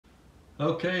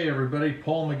Okay everybody,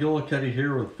 Paul McGillicuddy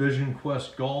here with Vision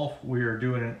Quest Golf. We are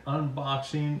doing an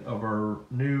unboxing of our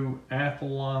new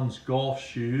Athalonz golf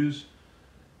shoes.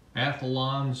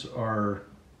 Athalonz are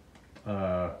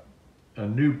a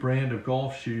new brand of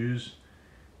golf shoes,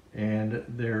 and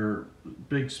their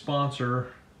big sponsor,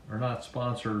 or not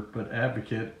sponsor, but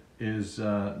advocate is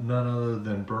none other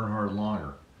than Bernhard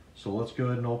Langer. So let's go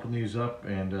ahead and open these up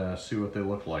and see what they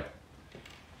look like.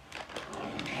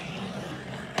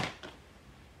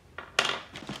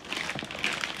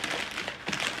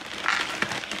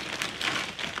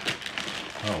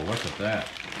 Oh, look at that.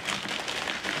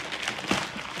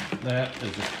 That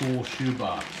is a cool shoe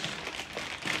box.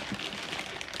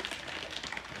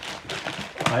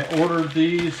 I ordered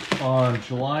these on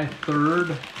July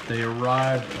 3rd. They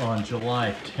arrived on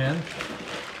July 10th.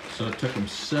 So it took them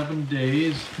 7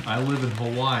 days. I live in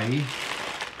Hawaii,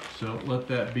 so let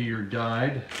that be your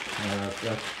guide.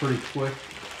 That's pretty quick.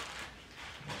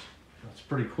 That's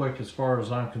pretty quick as far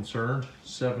as I'm concerned.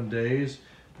 7 days.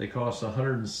 They cost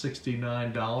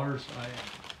 $169.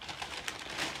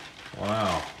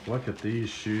 Wow, look at these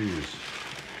shoes.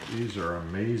 These are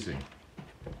amazing.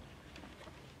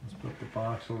 Let's put the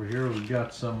box over here. We've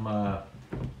got some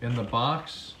in the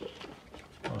box.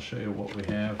 I'll show you what we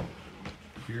have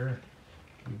here.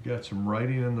 We've got some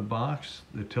writing in the box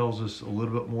that tells us a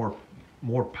little bit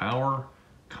more power,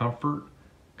 comfort,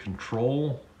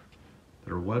 control,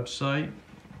 their website.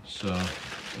 So,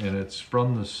 and it's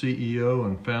from the CEO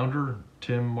and founder,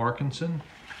 Tim Markinson.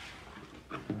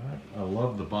 I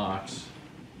love the box.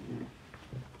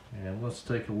 And let's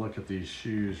take a look at these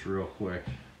shoes real quick.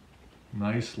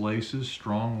 Nice laces,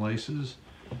 strong laces.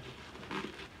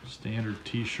 Standard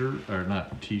t-shirt, or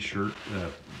not t-shirt,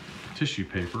 tissue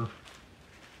paper.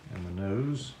 And the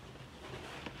nose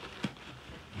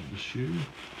of the shoe.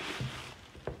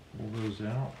 Pull those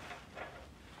out.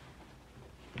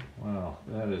 Wow,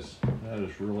 that is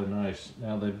really nice.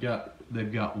 Now they've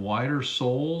got wider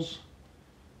soles.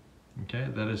 Okay,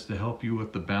 that is to help you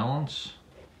with the balance.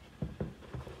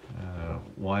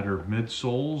 Wider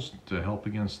midsoles to help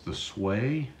against the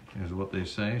sway, is what they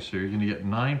say. So you're going to get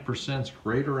 9%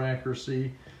 greater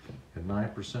accuracy and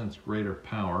 9% greater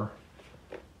power.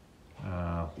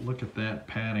 Look at that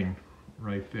padding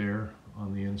right there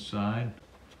on the inside.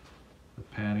 The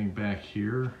padding back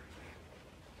here.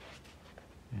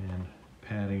 And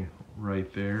padding right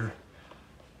there.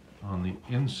 On the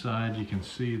inside, you can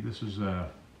see this is a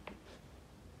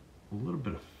little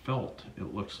bit of felt,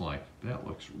 it looks like. That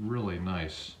looks really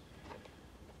nice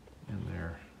in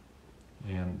there.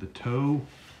 And the toe,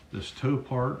 this toe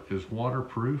part is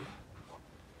waterproof.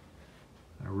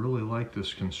 I really like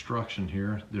this construction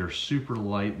here. They're super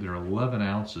light, they're 11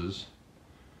 ounces.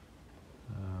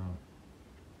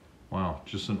 Wow,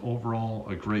 just an overall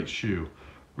a great shoe.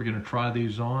 We're gonna try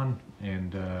these on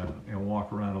and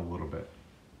walk around a little bit.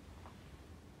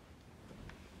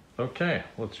 Okay,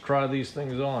 let's try these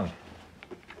things on.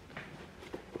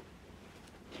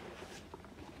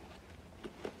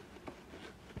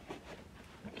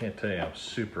 I can't tell you, I'm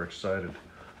super excited.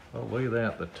 Oh, look at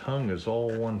that, the tongue is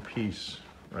all one piece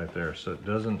right there. So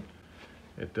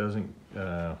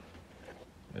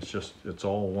it's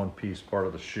all one piece part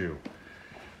of the shoe.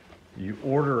 You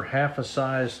order half a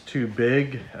size too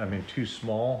big, too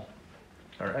small,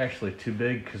 or actually too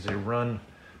big because they run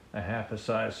a half a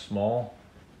size small.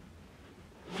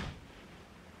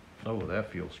 Oh, that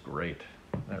feels great.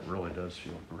 That really does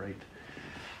feel great.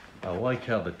 I like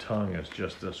how the tongue is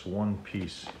just this one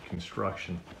piece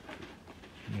construction.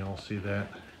 You all see that?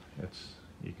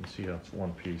 You can see how it's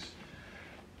one piece.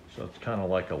 So it's kind of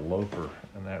like a loafer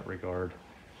in that regard.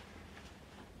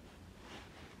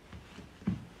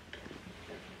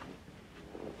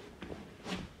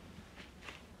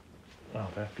 Wow,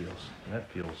 that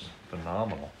feels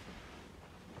phenomenal.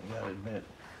 I gotta admit.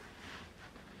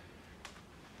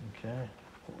 Okay,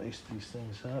 lace these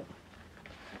things up.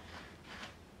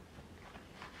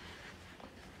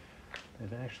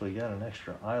 They've actually got an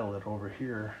extra eyelet over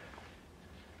here.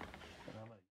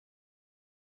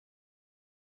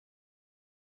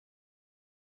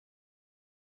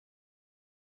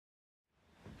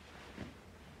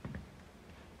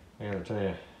 I gotta tell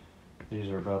you, these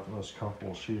are about the most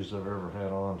comfortable shoes I've ever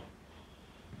had on.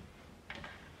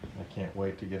 I can't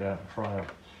wait to get out and try them.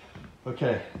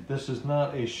 Okay, this is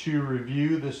not a shoe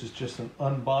review. This is just an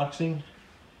unboxing.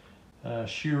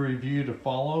 Shoe review to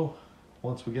follow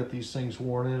once we get these things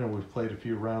worn in and we've played a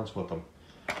few rounds with them.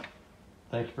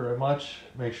 Thank you very much.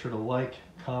 Make sure to like,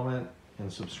 comment,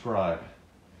 and subscribe.